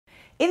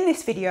In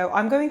this video,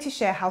 I'm going to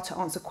share how to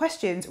answer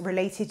questions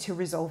related to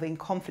resolving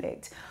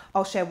conflict.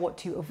 I'll share what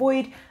to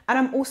avoid, and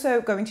I'm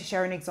also going to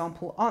share an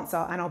example answer,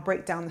 and I'll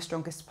break down the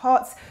strongest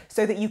parts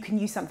so that you can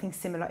use something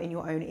similar in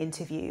your own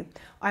interview.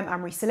 I'm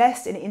Amri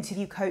Celeste, an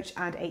interview coach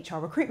and HR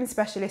recruitment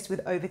specialist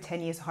with over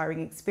 10 years hiring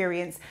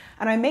experience,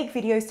 and I make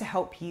videos to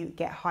help you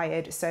get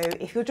hired. So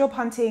if you're job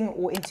hunting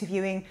or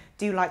interviewing,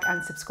 do like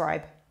and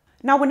subscribe.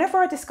 Now, whenever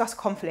I discuss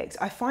conflict,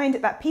 I find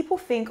that people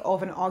think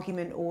of an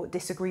argument or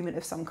disagreement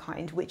of some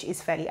kind, which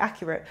is fairly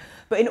accurate.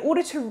 But in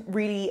order to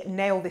really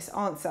nail this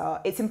answer,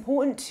 it's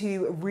important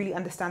to really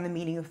understand the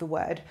meaning of the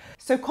word.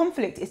 So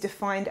conflict is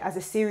defined as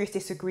a serious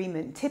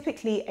disagreement,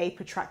 typically a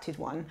protracted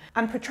one.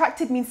 And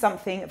protracted means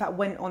something that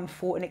went on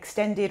for an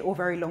extended or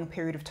very long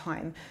period of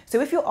time. So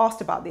if you're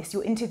asked about this,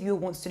 your interviewer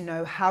wants to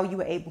know how you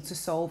were able to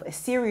solve a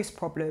serious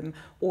problem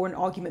or an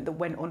argument that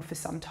went on for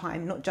some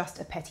time, not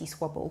just a petty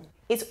squabble.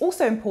 It's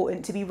also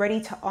important to be ready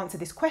to answer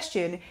this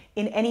question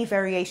in any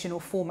variation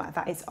or format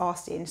that it's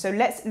asked in. So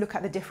let's look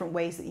at the different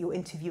ways that your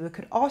interviewer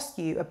could ask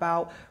you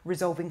about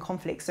resolving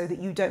conflict so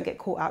that you don't get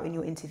caught out in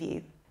your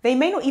interview. They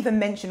may not even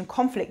mention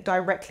conflict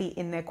directly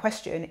in their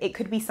question. It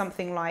could be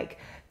something like,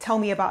 tell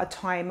me about a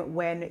time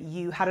when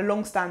you had a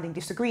long-standing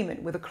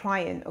disagreement with a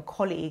client, a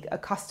colleague, a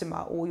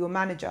customer, or your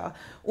manager.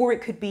 Or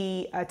it could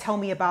be, tell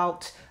me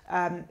about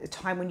a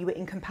time when you were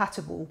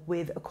incompatible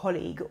with a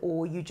colleague,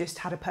 or you just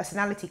had a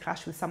personality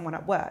clash with someone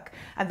at work.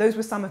 And those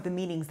were some of the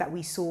meanings that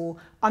we saw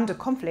under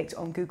conflict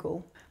on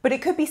Google. But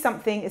it could be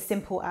something as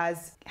simple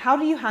as, how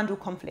do you handle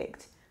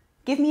conflict?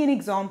 Give me an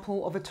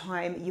example of a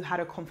time you had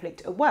a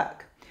conflict at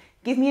work.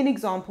 Give me an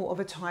example of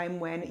a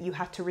time when you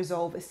had to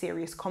resolve a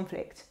serious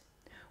conflict.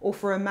 Or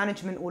for a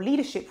management or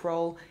leadership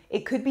role,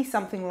 it could be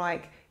something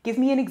like, give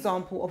me an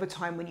example of a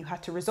time when you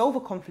had to resolve a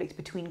conflict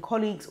between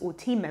colleagues or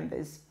team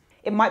members.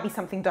 It might be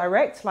something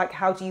direct, like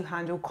how do you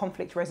handle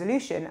conflict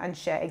resolution, and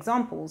share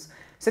examples.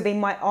 So they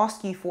might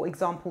ask you for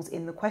examples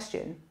in the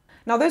question.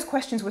 Now, those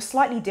questions were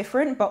slightly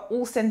different, but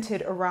all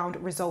centered around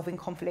resolving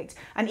conflict.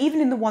 And even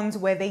in the ones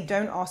where they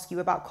don't ask you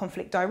about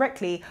conflict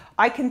directly,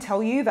 I can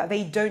tell you that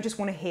they don't just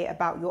want to hear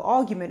about your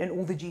argument and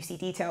all the juicy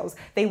details.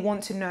 They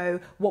want to know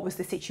what was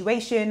the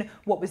situation,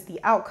 what was the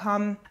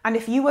outcome. And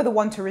if you were the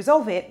one to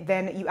resolve it,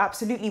 then you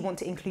absolutely want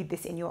to include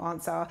this in your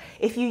answer.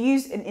 If you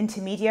use an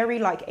intermediary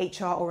like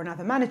HR or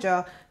another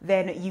manager,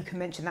 then you can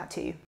mention that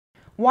too.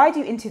 Why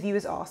do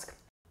interviewers ask?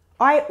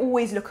 I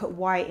always look at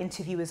why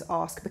interviewers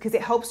ask because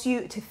it helps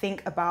you to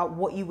think about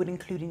what you would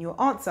include in your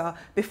answer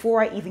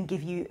before I even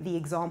give you the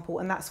example.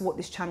 And that's what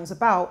this channel's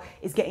about,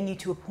 is getting you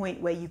to a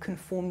point where you can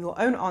form your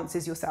own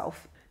answers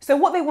yourself. So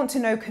what they want to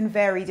know can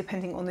vary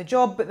depending on the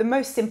job, but the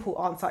most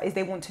simple answer is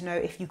they want to know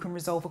if you can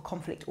resolve a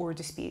conflict or a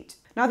dispute.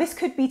 Now, this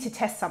could be to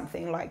test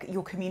something like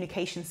your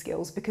communication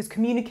skills, because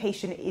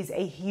communication is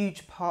a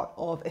huge part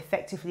of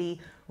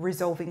effectively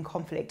resolving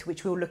conflict,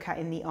 which we'll look at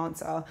in the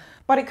answer.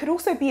 But it could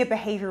also be a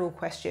behavioral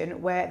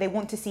question where they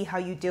want to see how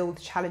you deal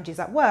with challenges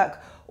at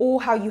work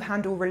or how you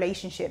handle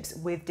relationships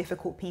with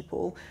difficult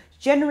people.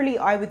 Generally,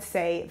 I would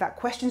say that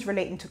questions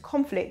relating to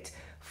conflict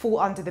fall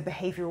under the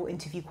behavioral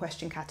interview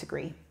question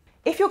category.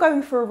 If you're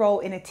going for a role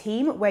in a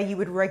team where you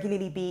would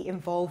regularly be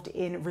involved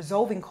in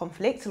resolving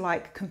conflict,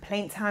 like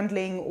complaints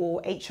handling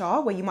or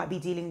HR, where you might be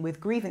dealing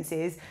with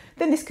grievances,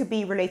 then this could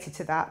be related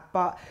to that.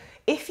 But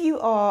if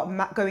you are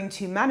going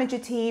to manage a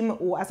team,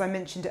 or as I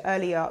mentioned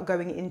earlier,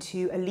 going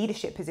into a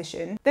leadership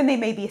position, then they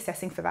may be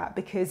assessing for that,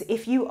 because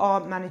if you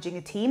are managing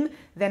a team,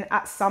 then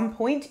at some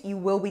point you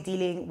will be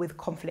dealing with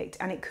conflict,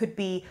 and it could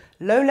be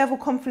low-level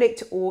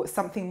conflict or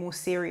something more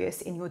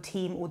serious in your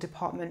team or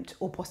department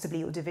or possibly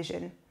your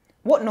division.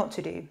 What not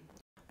to do?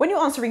 When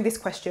you're answering this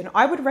question,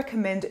 I would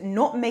recommend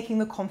not making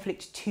the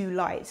conflict too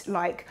light,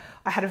 like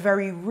I had a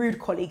very rude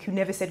colleague who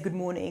never said good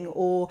morning,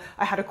 or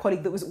I had a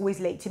colleague that was always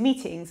late to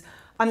meetings,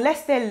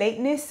 unless their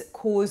lateness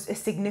caused a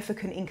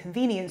significant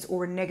inconvenience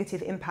or a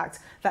negative impact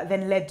that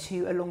then led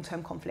to a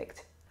long-term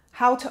conflict.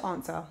 How to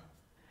answer?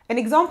 An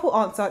example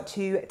answer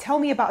to tell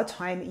me about a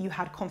time you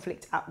had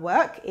conflict at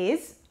work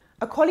is,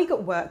 a colleague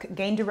at work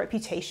gained a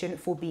reputation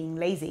for being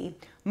lazy.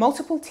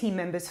 Multiple team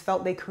members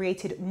felt they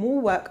created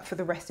more work for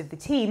the rest of the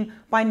team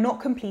by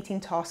not completing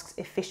tasks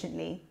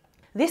efficiently.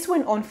 This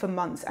went on for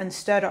months and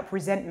stirred up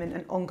resentment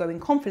and ongoing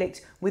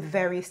conflict with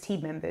various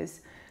team members.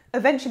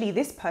 Eventually,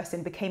 this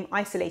person became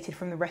isolated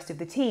from the rest of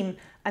the team,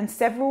 and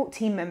several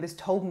team members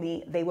told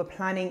me they were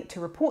planning to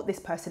report this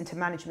person to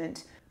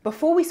management.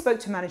 Before we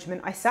spoke to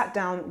management, I sat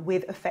down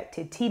with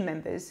affected team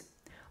members.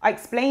 I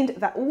explained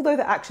that although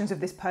the actions of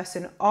this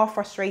person are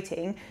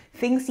frustrating,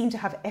 things seem to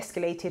have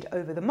escalated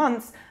over the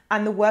months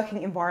and the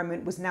working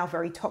environment was now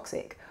very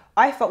toxic.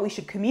 I felt we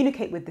should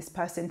communicate with this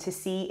person to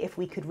see if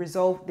we could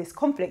resolve this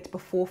conflict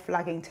before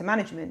flagging to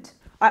management.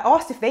 I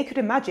asked if they could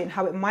imagine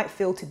how it might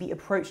feel to be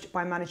approached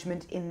by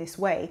management in this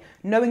way,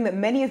 knowing that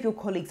many of your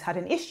colleagues had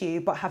an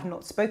issue but have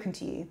not spoken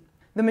to you.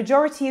 The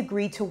majority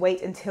agreed to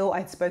wait until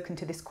I'd spoken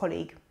to this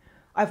colleague.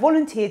 I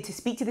volunteered to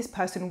speak to this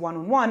person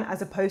one-on-one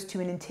as opposed to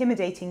an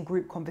intimidating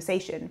group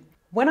conversation.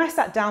 When I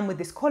sat down with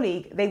this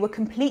colleague, they were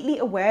completely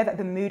aware that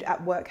the mood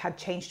at work had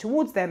changed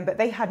towards them, but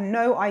they had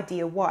no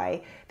idea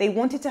why. They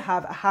wanted to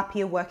have a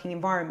happier working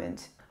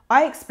environment.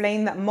 I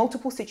explained that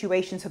multiple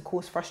situations had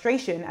caused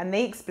frustration, and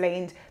they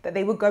explained that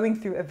they were going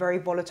through a very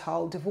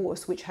volatile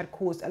divorce, which had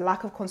caused a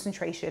lack of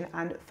concentration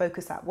and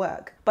focus at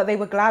work. But they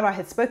were glad I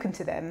had spoken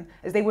to them,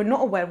 as they were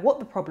not aware what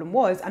the problem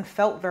was and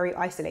felt very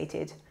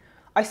isolated.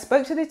 I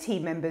spoke to the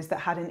team members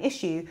that had an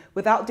issue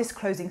without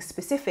disclosing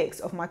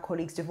specifics of my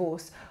colleague's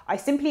divorce. I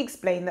simply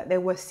explained that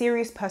there were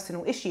serious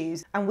personal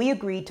issues, and we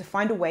agreed to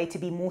find a way to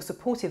be more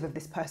supportive of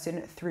this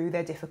person through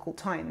their difficult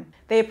time.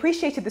 They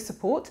appreciated the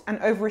support, and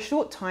over a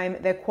short time,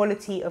 their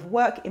quality of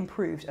work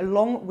improved,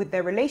 along with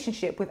their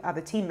relationship with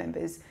other team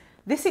members.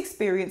 This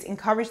experience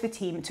encouraged the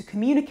team to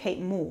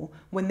communicate more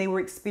when they were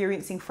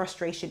experiencing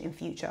frustration in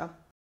future.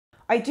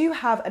 I do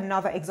have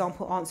another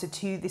example answer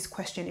to this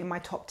question in my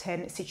top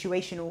 10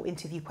 situational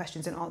interview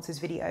questions and answers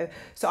video,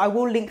 so I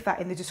will link that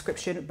in the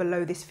description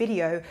below this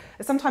video.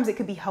 Sometimes it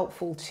can be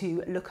helpful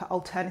to look at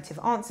alternative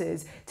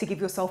answers to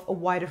give yourself a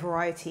wider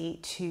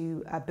variety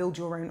to build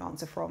your own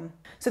answer from.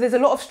 So there's a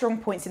lot of strong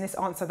points in this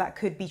answer that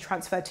could be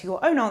transferred to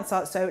your own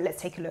answer, so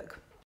let's take a look.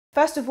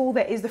 First of all,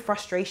 there is the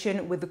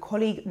frustration with the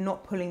colleague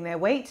not pulling their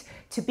weight.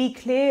 To be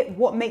clear,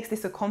 what makes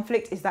this a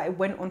conflict is that it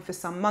went on for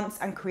some months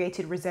and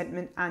created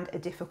resentment and a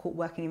difficult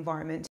working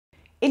environment.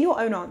 In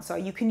your own answer,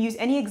 you can use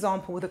any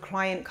example with a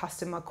client,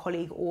 customer,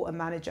 colleague, or a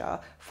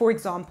manager. For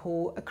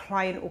example, a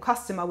client or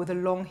customer with a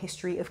long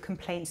history of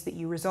complaints that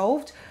you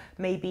resolved,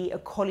 maybe a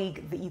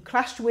colleague that you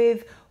clashed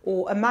with,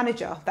 or a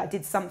manager that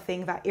did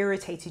something that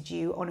irritated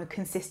you on a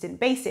consistent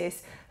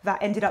basis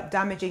that ended up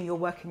damaging your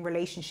working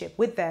relationship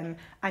with them,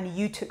 and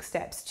you took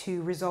steps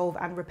to resolve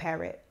and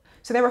repair it.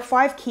 So there are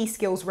 5 key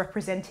skills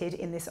represented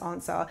in this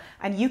answer,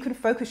 and you can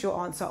focus your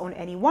answer on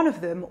any one of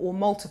them or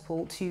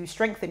multiple to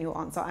strengthen your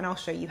answer, and I'll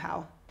show you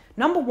how.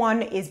 Number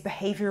 1 is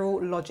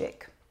behavioral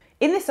logic.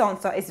 In this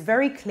answer, it's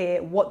very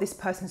clear what this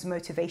person's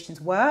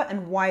motivations were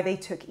and why they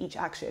took each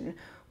action.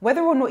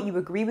 Whether or not you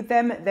agree with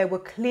them, there were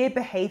clear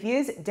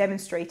behaviors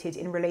demonstrated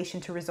in relation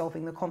to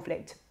resolving the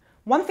conflict.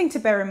 One thing to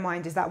bear in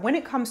mind is that when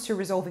it comes to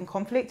resolving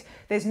conflict,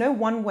 there's no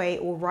one way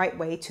or right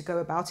way to go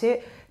about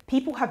it.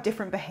 People have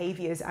different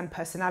behaviors and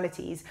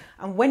personalities,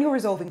 and when you're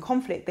resolving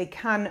conflict, they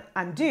can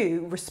and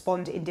do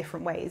respond in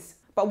different ways.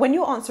 But when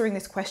you're answering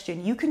this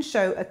question, you can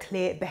show a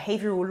clear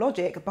behavioral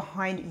logic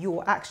behind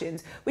your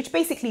actions, which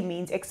basically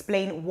means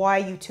explain why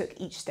you took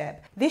each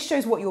step. This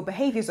shows what your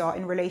behaviors are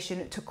in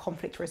relation to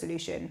conflict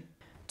resolution.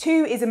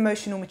 2 is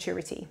emotional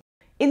maturity.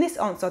 In this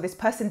answer, this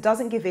person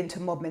doesn't give in to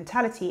mob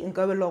mentality and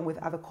go along with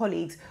other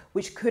colleagues,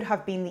 which could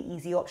have been the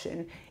easy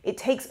option. It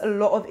takes a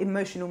lot of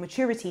emotional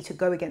maturity to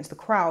go against the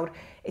crowd,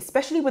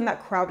 especially when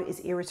that crowd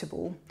is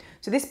irritable.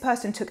 So this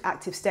person took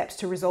active steps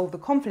to resolve the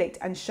conflict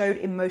and showed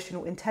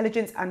emotional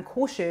intelligence and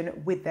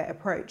caution with their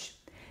approach.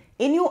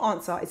 In your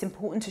answer, it's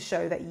important to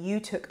show that you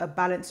took a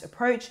balanced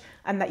approach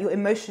and that you're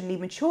emotionally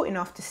mature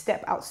enough to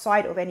step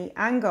outside of any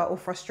anger or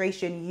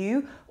frustration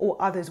you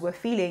or others were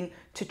feeling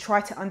to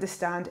try to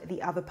understand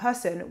the other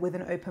person with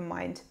an open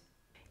mind.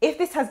 If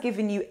this has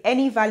given you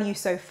any value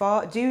so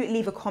far, do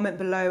leave a comment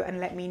below and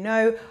let me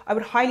know. I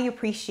would highly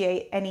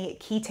appreciate any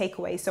key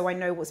takeaways so I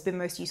know what's been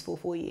most useful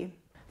for you.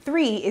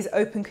 3 is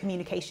open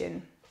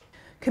communication.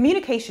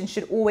 Communication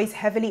should always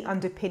heavily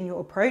underpin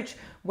your approach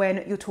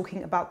when you're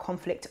talking about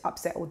conflict,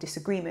 upset, or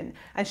disagreement,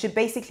 and should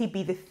basically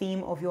be the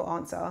theme of your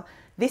answer.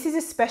 This is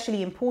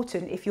especially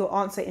important if your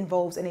answer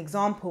involves an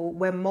example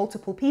where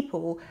multiple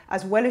people,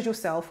 as well as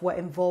yourself, were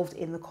involved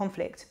in the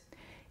conflict.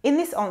 In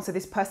this answer,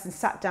 this person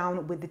sat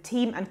down with the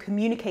team and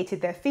communicated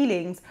their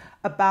feelings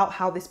about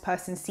how this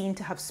person seemed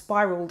to have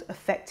spiraled,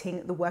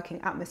 affecting the working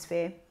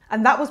atmosphere.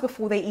 And that was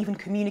before they even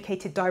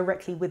communicated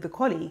directly with the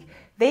colleague.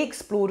 They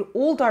explored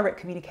all direct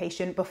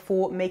communication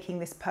before making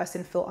this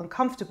person feel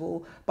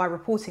uncomfortable by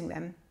reporting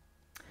them.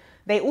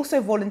 They also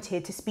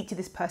volunteered to speak to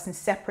this person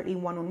separately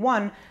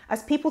one-on-one,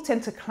 as people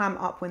tend to clam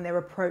up when they're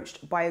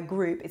approached by a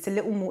group. It's a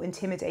little more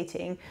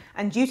intimidating.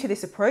 And due to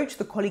this approach,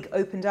 the colleague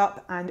opened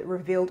up and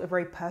revealed a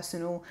very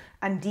personal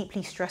and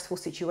deeply stressful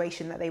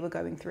situation that they were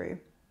going through.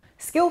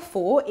 Skill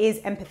 4 is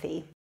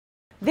empathy.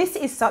 This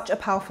is such a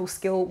powerful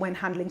skill when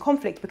handling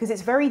conflict because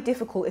it's very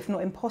difficult, if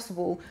not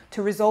impossible,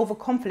 to resolve a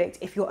conflict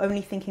if you're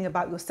only thinking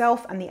about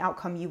yourself and the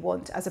outcome you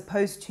want, as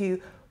opposed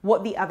to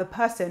what the other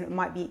person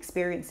might be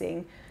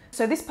experiencing.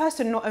 So this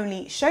person not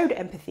only showed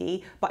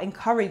empathy, but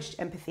encouraged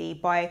empathy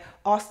by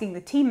asking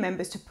the team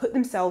members to put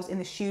themselves in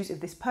the shoes of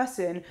this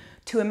person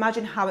to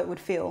imagine how it would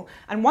feel.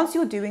 And once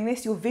you're doing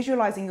this, you're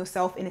visualizing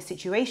yourself in a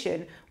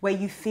situation where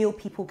you feel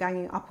people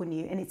ganging up on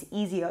you, and it's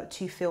easier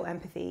to feel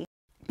empathy.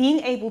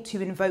 Being able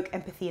to invoke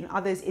empathy in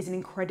others is an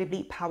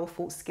incredibly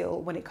powerful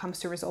skill when it comes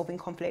to resolving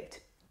conflict.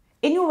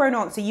 In your own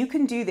answer, you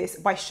can do this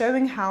by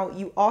showing how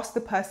you asked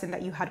the person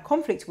that you had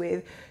conflict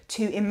with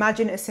to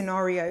imagine a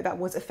scenario that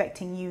was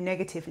affecting you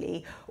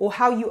negatively, or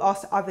how you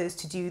asked others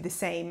to do the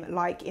same,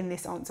 like in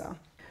this answer.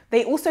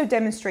 They also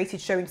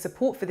demonstrated showing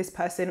support for this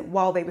person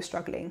while they were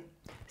struggling.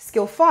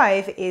 Skill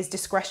 5 is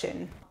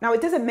discretion. Now,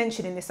 it doesn't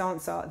mention in this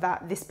answer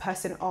that this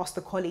person asked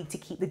the colleague to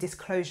keep the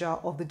disclosure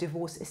of the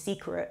divorce a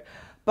secret,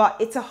 but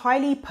it's a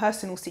highly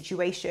personal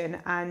situation,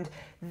 and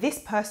this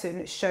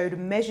person showed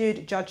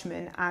measured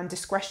judgment and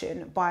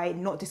discretion by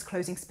not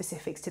disclosing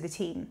specifics to the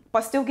team,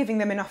 but still giving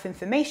them enough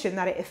information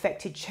that it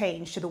affected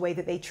change to the way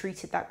that they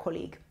treated that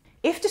colleague.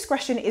 If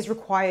discretion is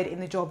required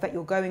in the job that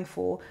you're going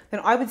for,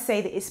 then I would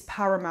say that it's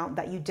paramount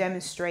that you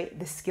demonstrate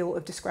the skill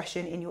of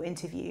discretion in your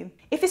interview.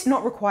 If it's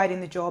not required in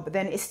the job,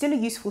 then it's still a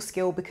useful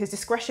skill because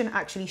discretion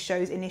actually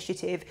shows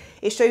initiative.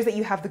 It shows that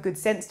you have the good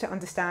sense to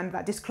understand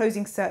that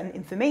disclosing certain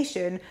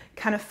information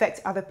can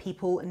affect other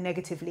people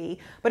negatively.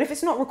 But if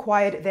it's not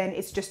required, then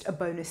it's just a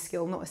bonus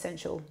skill, not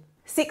essential.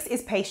 6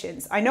 is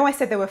patience. I know I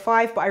said there were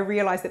 5, but I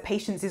realized that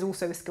patience is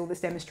also a skill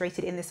that's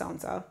demonstrated in this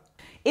answer.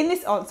 In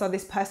this answer,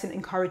 this person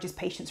encourages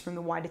patience from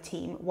the wider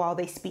team while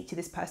they speak to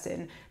this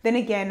person. Then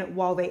again,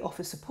 while they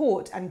offer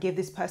support and give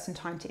this person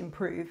time to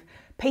improve.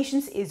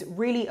 Patience is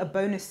really a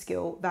bonus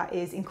skill that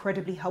is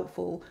incredibly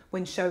helpful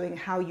when showing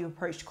how you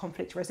approach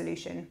conflict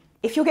resolution.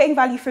 If you're getting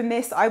value from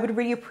this, I would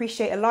really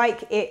appreciate a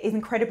like. It is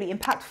incredibly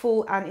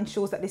impactful and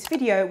ensures that this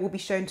video will be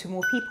shown to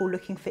more people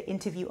looking for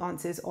interview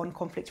answers on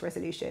conflict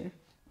resolution.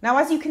 Now,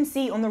 as you can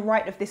see on the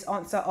right of this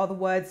answer are the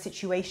words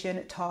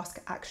situation,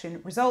 task, action,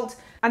 result.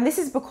 And this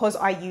is because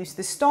I used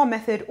the STAR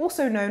method,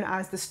 also known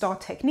as the STAR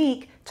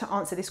technique, to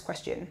answer this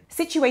question.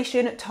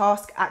 Situation,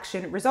 task,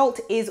 action, result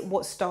is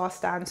what STAR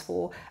stands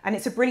for. And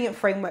it's a brilliant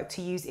framework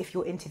to use if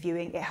you're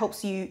interviewing. It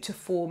helps you to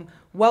form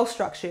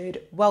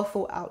well-structured,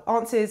 well-thought-out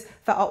answers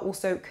that are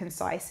also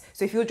concise.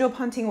 So if you're job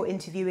hunting or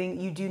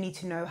interviewing, you do need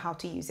to know how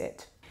to use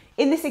it.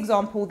 In this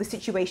example, the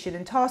situation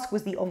and task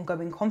was the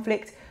ongoing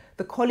conflict,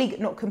 the colleague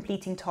not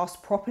completing tasks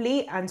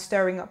properly and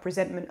stirring up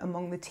resentment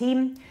among the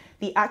team.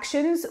 The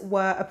actions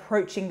were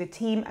approaching the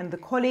team and the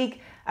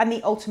colleague, and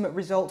the ultimate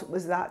result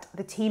was that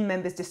the team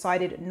members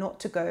decided not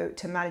to go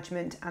to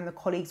management and the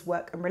colleagues'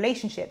 work and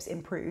relationships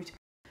improved.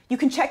 You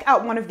can check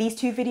out one of these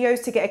 2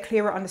 videos to get a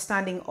clearer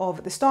understanding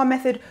of the STAR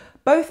method.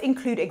 Both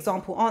include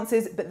example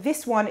answers, but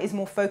this one is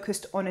more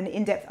focused on an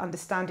in-depth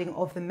understanding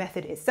of the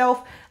method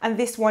itself, and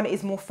this one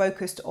is more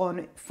focused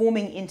on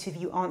forming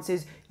interview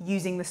answers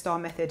using the STAR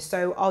method.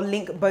 So I'll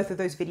link both of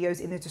those videos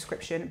in the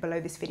description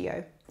below this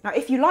video. Now,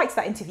 if you liked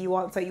that interview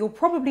answer, you'll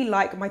probably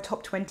like my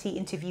top 20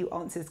 interview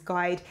answers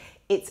guide.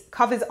 It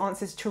covers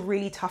answers to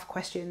really tough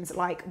questions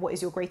like what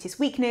is your greatest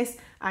weakness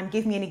and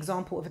give me an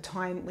example of a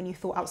time when you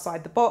thought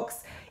outside the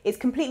box. It's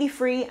completely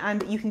free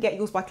and you can get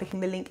yours by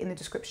clicking the link in the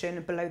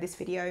description below this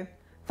video.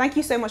 Thank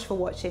you so much for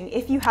watching.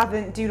 If you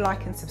haven't, do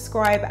like and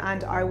subscribe,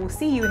 and I will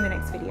see you in the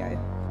next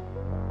video.